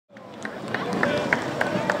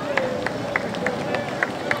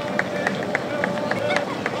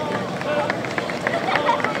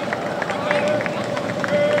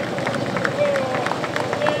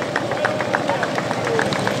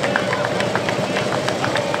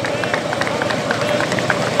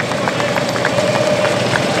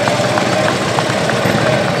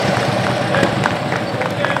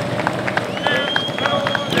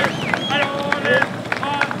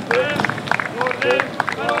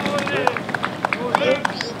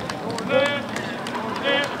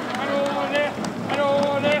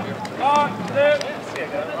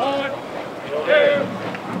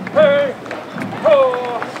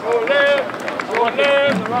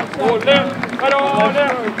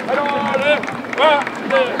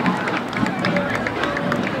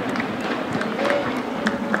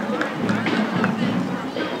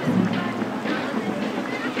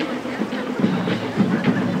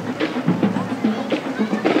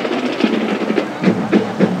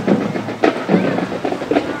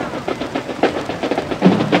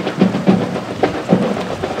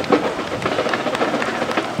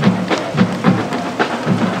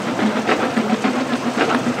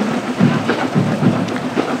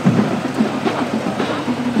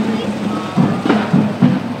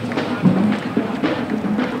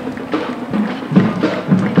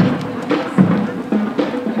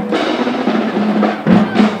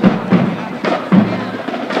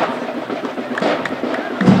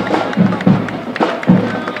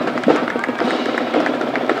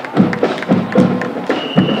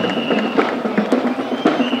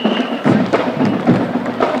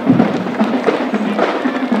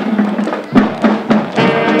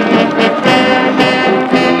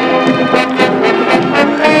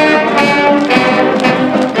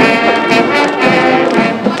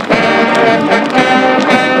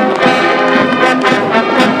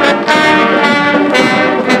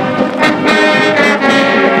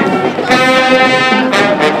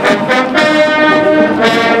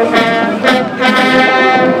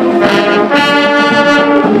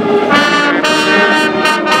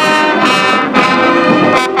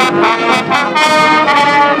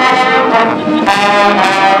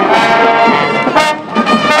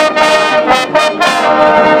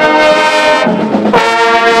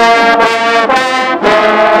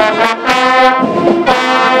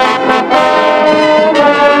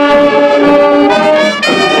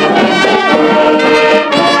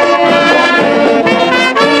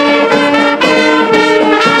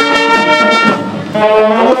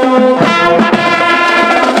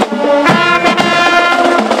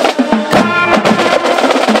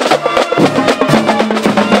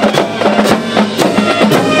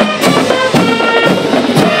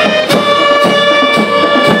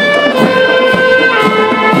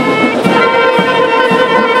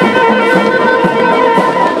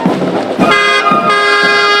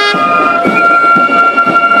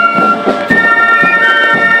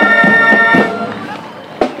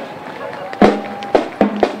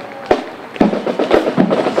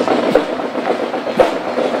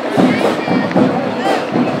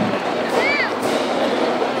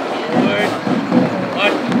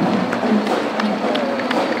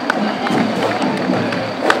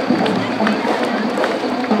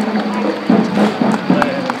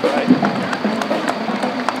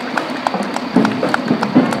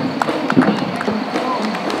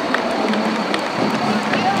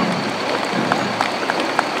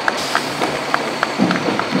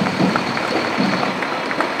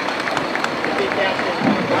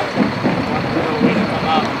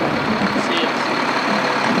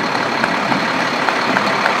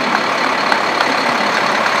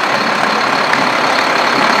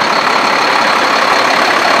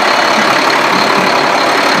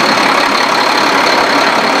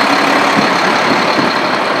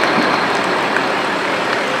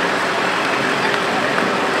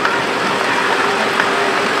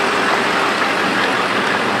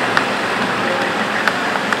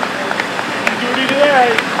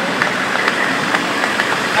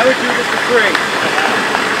I would do this for free.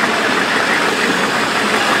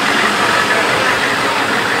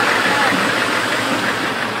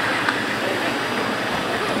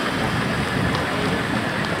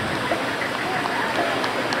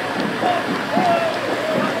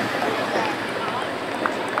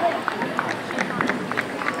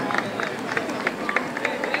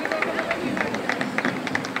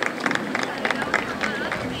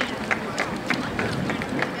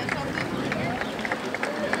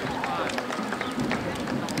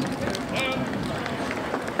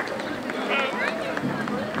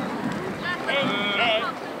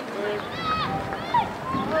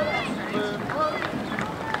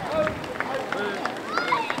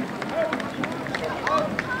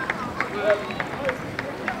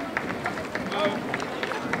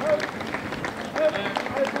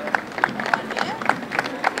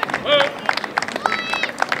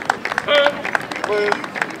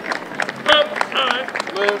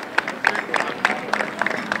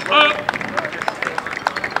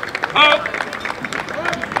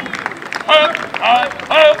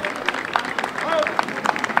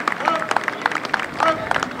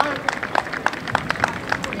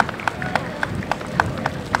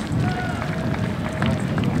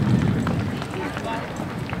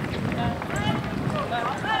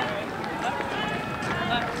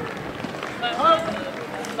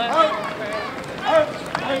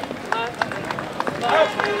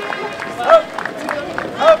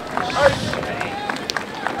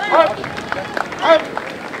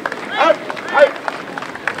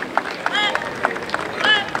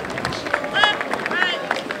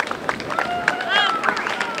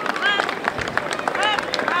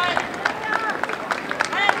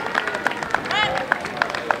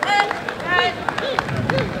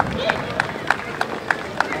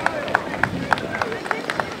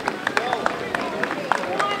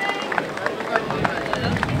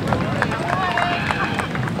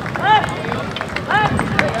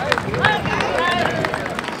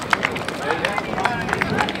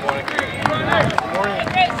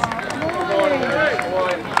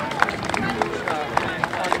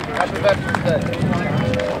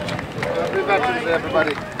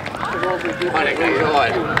 Everybody. Morning, how you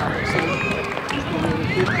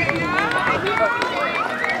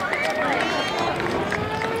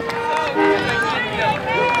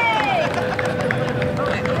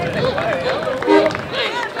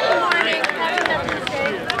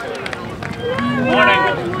Morning.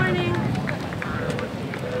 Good morning.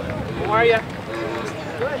 How are you?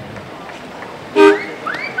 Good.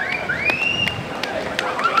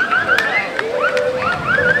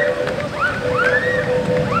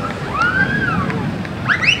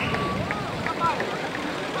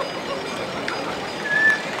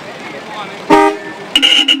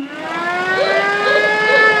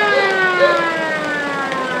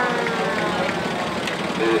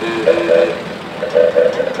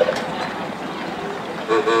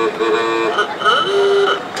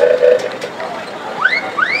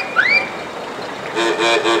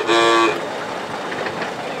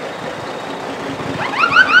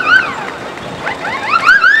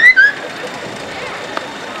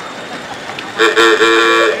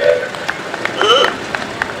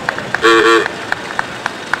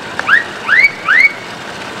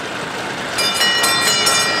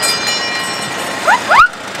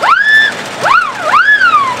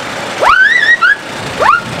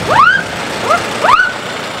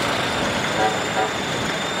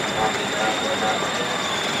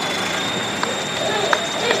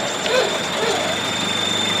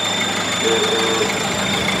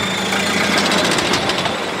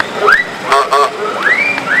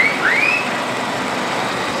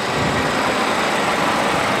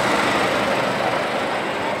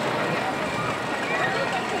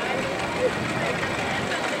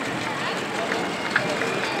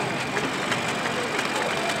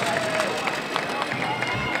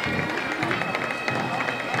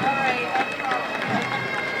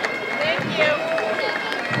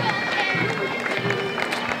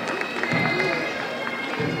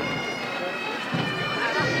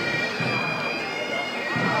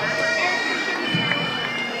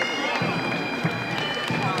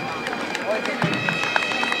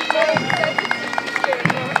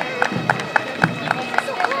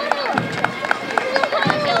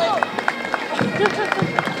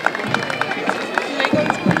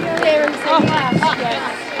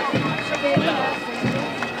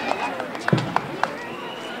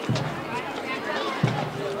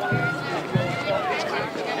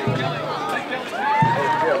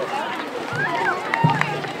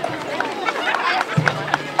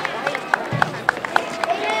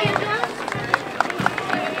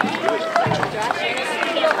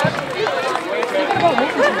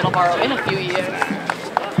 In a few years.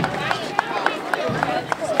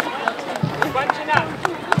 We're bunching up.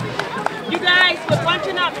 You guys, we're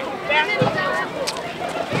bunching up.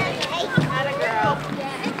 Atta girl.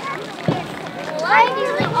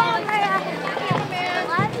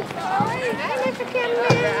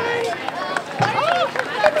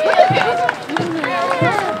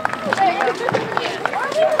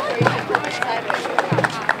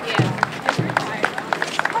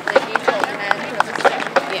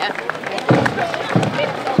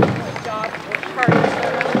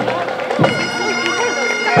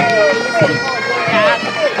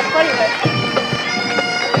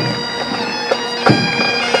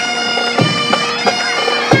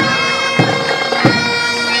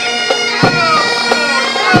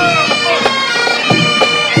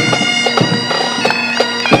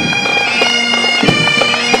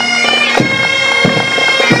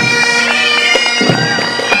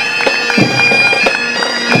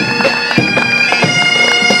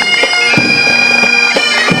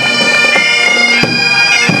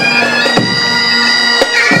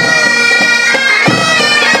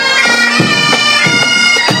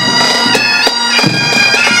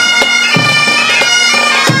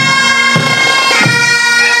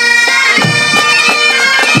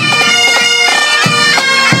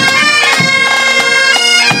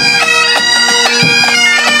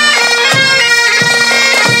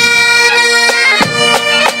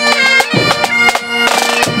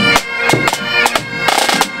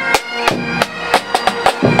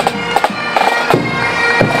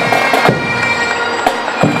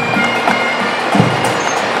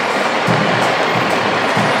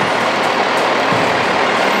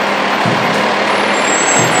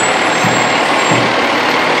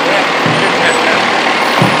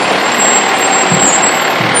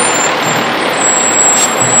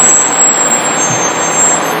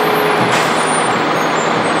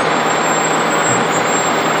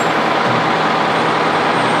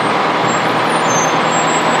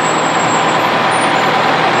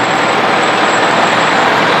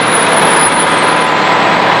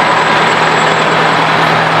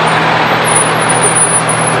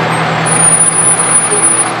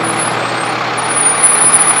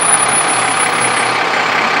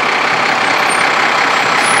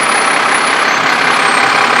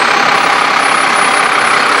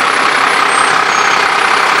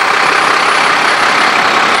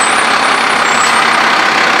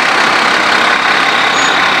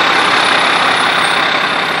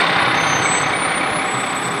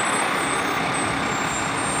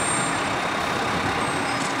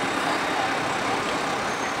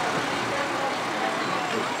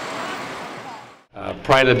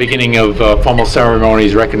 Prior to the beginning of formal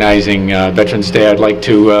ceremonies recognizing Veterans Day, I'd like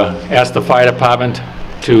to ask the fire department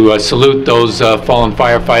to salute those fallen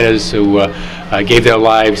firefighters who gave their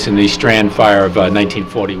lives in the Strand fire of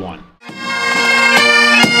 1941.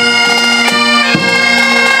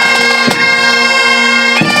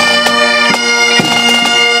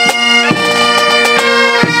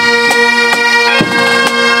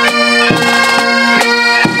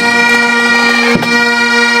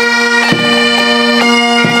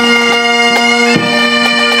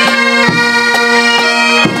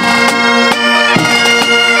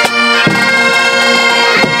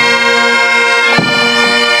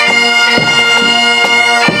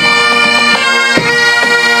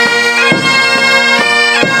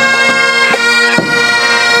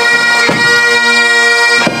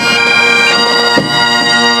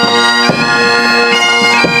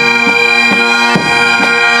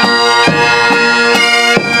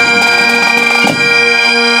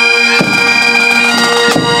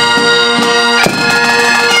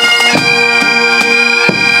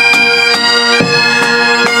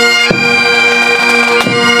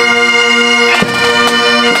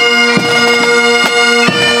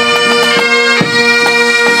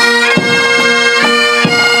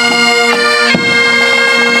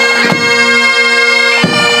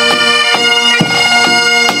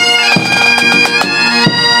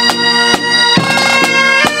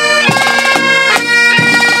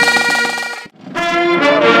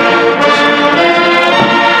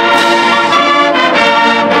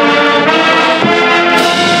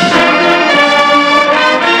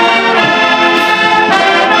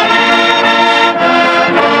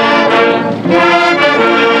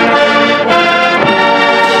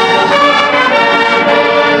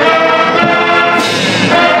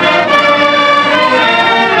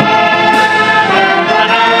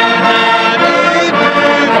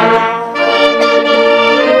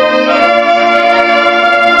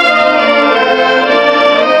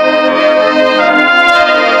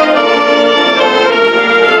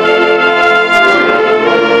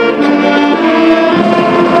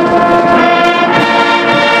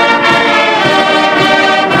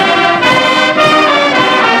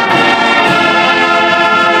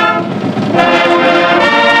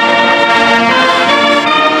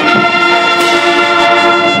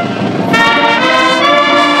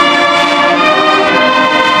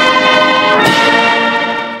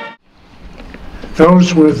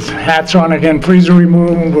 Those with hats on again, please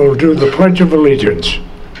remove them. We'll do the Pledge of Allegiance.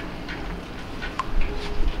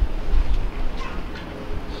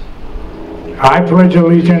 I pledge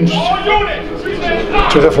allegiance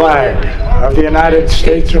to the flag of the United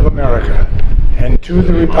States of America and to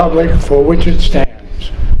the republic for which it stands,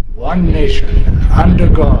 one nation, under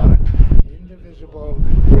God, indivisible,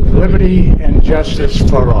 with liberty and justice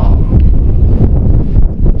for all.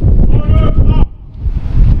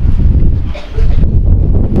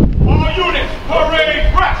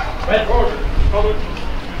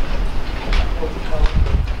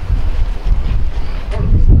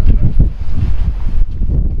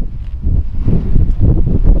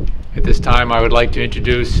 At this time, I would like to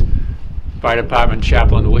introduce Fire Department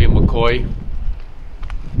Chaplain William McCoy.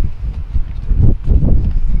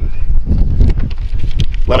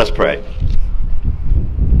 Let us pray.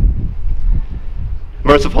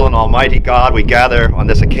 Merciful and almighty God, we gather on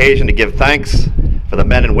this occasion to give thanks for the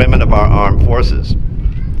men and women of our armed forces.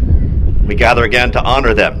 We gather again to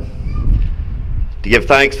honor them, to give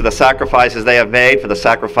thanks for the sacrifices they have made, for the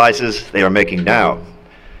sacrifices they are making now,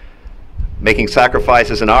 making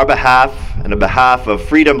sacrifices in our behalf and on behalf of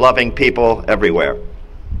freedom-loving people everywhere.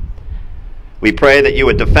 We pray that you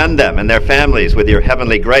would defend them and their families with your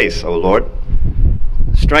heavenly grace, O Lord.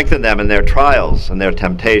 Strengthen them in their trials and their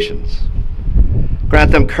temptations.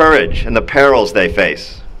 Grant them courage in the perils they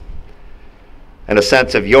face, and a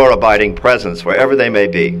sense of your abiding presence wherever they may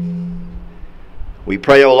be. We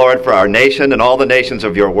pray, O Lord, for our nation and all the nations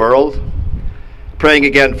of your world, praying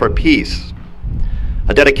again for peace,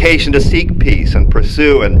 a dedication to seek peace and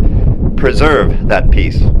pursue and preserve that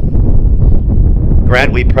peace.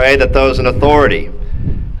 Grant, we pray, that those in authority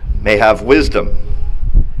may have wisdom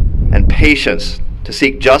and patience to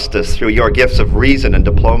seek justice through your gifts of reason and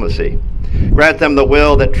diplomacy. Grant them the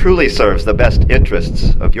will that truly serves the best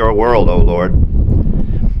interests of your world, O Lord,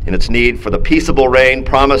 in its need for the peaceable reign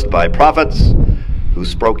promised by prophets who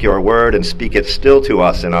spoke your word and speak it still to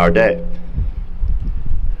us in our day.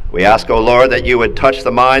 We ask, O Lord, that you would touch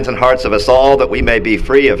the minds and hearts of us all, that we may be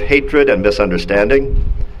free of hatred and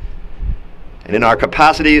misunderstanding. And in our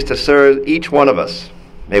capacities to serve each one of us,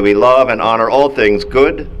 may we love and honor all things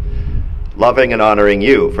good, loving and honoring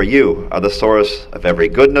you, for you are the source of every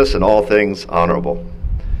goodness and all things honorable.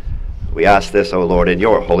 We ask this, O Lord, in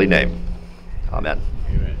your holy name. Amen.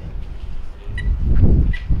 Amen.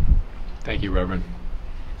 Thank you, Reverend.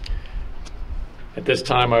 At this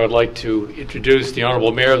time, I would like to introduce the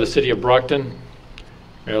Honorable Mayor of the City of Brockton,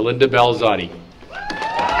 Mayor Linda Balzotti.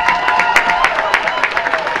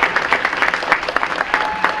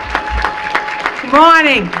 Good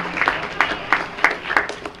morning.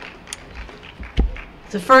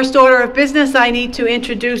 The first order of business, I need to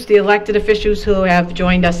introduce the elected officials who have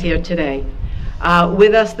joined us here today.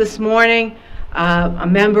 With us this morning, a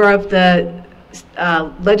member of the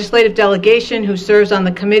legislative delegation who serves on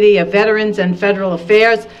the Committee of Veterans and Federal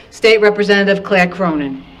Affairs, State Representative Claire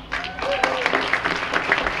Cronin.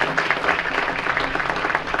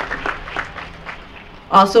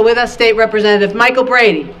 Also with us, State Representative Michael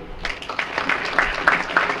Brady.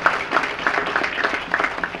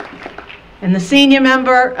 And the senior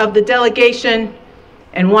member of the delegation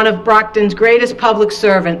and one of Brockton's greatest public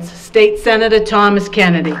servants, State Senator Thomas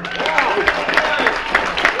Kennedy.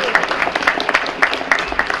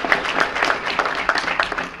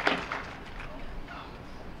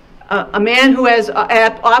 A man who has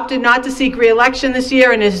opted not to seek re-election this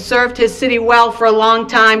year and has served his city well for a long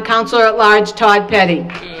time, Councilor at Large Todd Petty.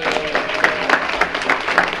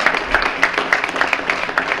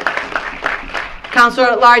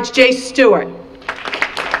 Councilor at Large Jace Stewart.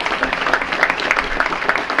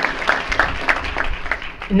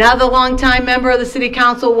 Another longtime member of the City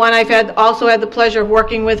Council, one I've also had the pleasure of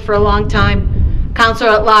working with for a long time,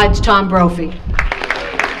 Councilor at Large Tom Brophy.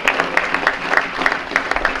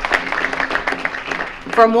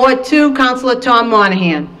 From Ward 2, Councilor Tom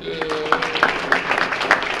Monahan.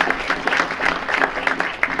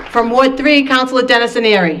 From Ward 3, Councilor Dennis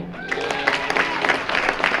Aneri.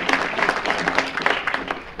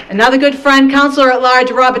 Another good friend, Councilor at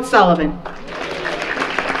Large Robert Sullivan.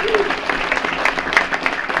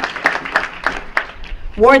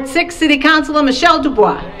 Ward 6, City Councilor Michelle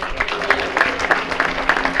Dubois.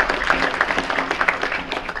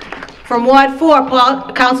 From Ward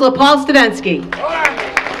 4, Councilor Paul Studensky.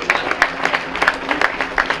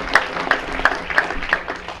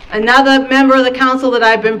 Another member of the council that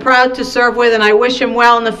I've been proud to serve with, and I wish him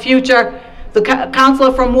well in the future, the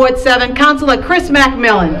councilor from Ward 7, Councilor Chris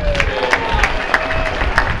McMillan.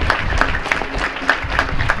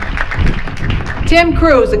 Tim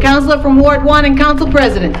Cruz, the councilor from Ward 1 and council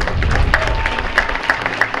president.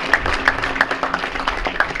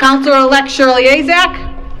 Councilor-elect Shirley Azak.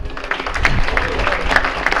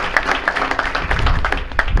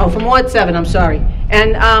 Oh, from Ward 7, I'm sorry.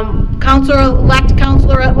 And Councilor-elect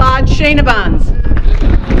Councilor-at-Large Shayna Barnes.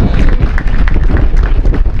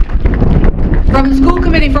 From the school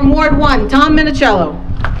committee from Ward 1, Tom Minicello.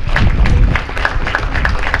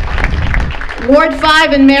 Ward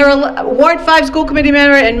 5 and Ward 5 school committee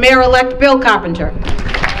member and Mayor-elect Bill Carpenter.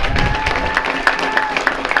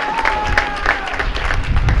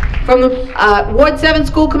 From the Ward 7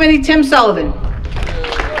 school committee, Tim Sullivan.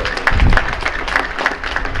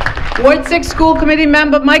 Ward 6 school committee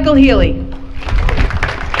member Michael Healy.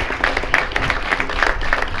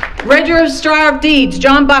 Registrar of Deeds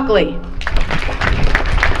John Buckley.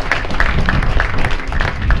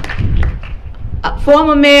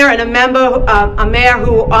 Former mayor and a mayor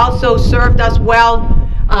who also served us well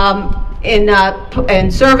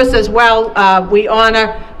in service as well. We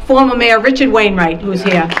honor former Mayor Richard Wainwright, who's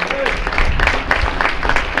here.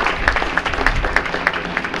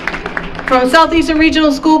 From Southeastern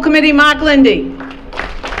Regional School Committee, Mark Lindy.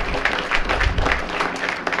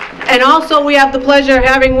 And also we have the pleasure of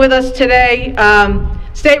having with us today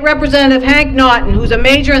State Representative Hank Naughton, who's a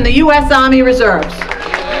major in the U.S. Army Reserves.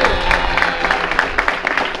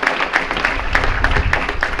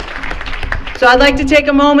 So I'd like to take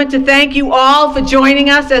a moment to thank you all for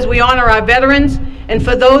joining us as we honor our veterans. And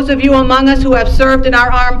for those of you among us who have served in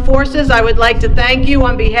our armed forces, I would like to thank you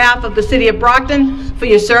on behalf of the City of Brockton for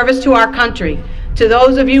your service to our country. To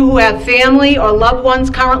those of you who have family or loved ones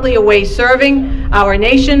currently away serving our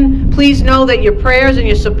nation, please know that your prayers and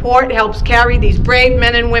your support helps carry these brave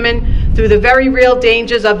men and women through the very real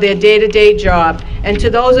dangers of their day-to-day job. And to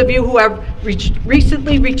those of you who have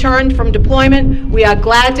recently returned from deployment, we are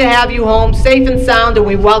glad to have you home safe and sound, and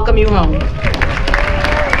we welcome you home.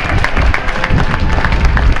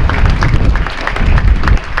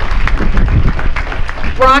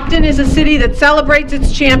 Brockton is a city that celebrates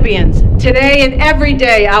its champions. Today and every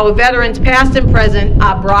day, our veterans, past and present,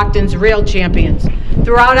 are Brockton's real champions.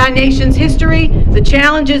 Throughout our nation's history, the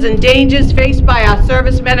challenges and dangers faced by our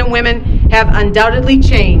servicemen and women have undoubtedly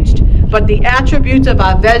changed, but the attributes of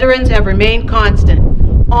our veterans have remained constant: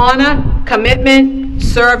 honor, commitment,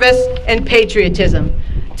 service, and patriotism.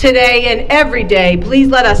 today and every day, please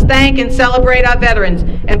let us thank and celebrate our veterans.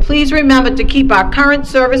 And please remember to keep our current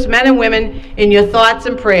service men and women in your thoughts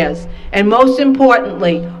and prayers. And most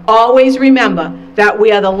importantly, always remember that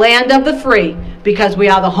we are the land of the free because we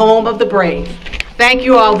are the home of the brave. Thank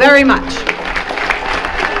you all very much.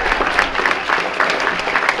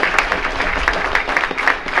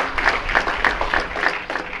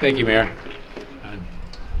 Thank you, Mayor.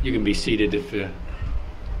 You can be seated if you'd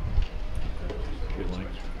like.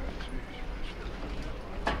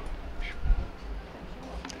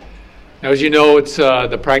 Now, as you know, it's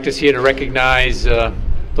the practice here to recognize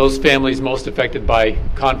those families most affected by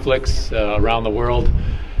conflicts around the world.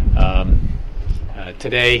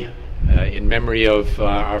 Today, in memory of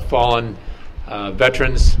our fallen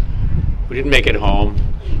veterans who didn't make it home,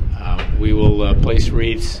 we will place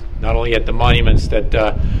wreaths not only at the monuments that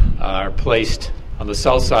are placed on the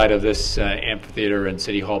south side of this amphitheater and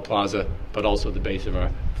City Hall Plaza, but also at the base of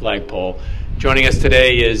our flagpole. Joining us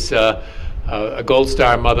today is a Gold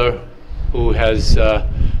Star mother who has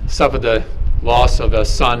suffered the loss of a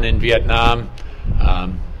son in Vietnam,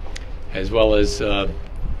 as well as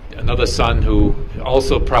another son who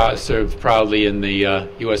also served proudly in the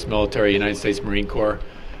U.S. military, United States Marine Corps.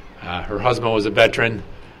 Her husband was a veteran,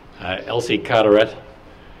 Elsie Carteret.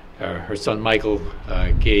 Her son Michael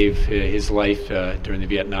gave his life during the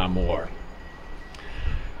Vietnam War.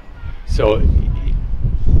 So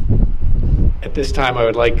at this time I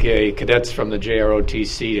would like cadets from the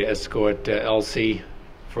JROTC to escort Elsie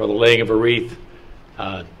for the laying of a wreath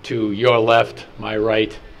to your left, my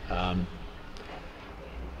right.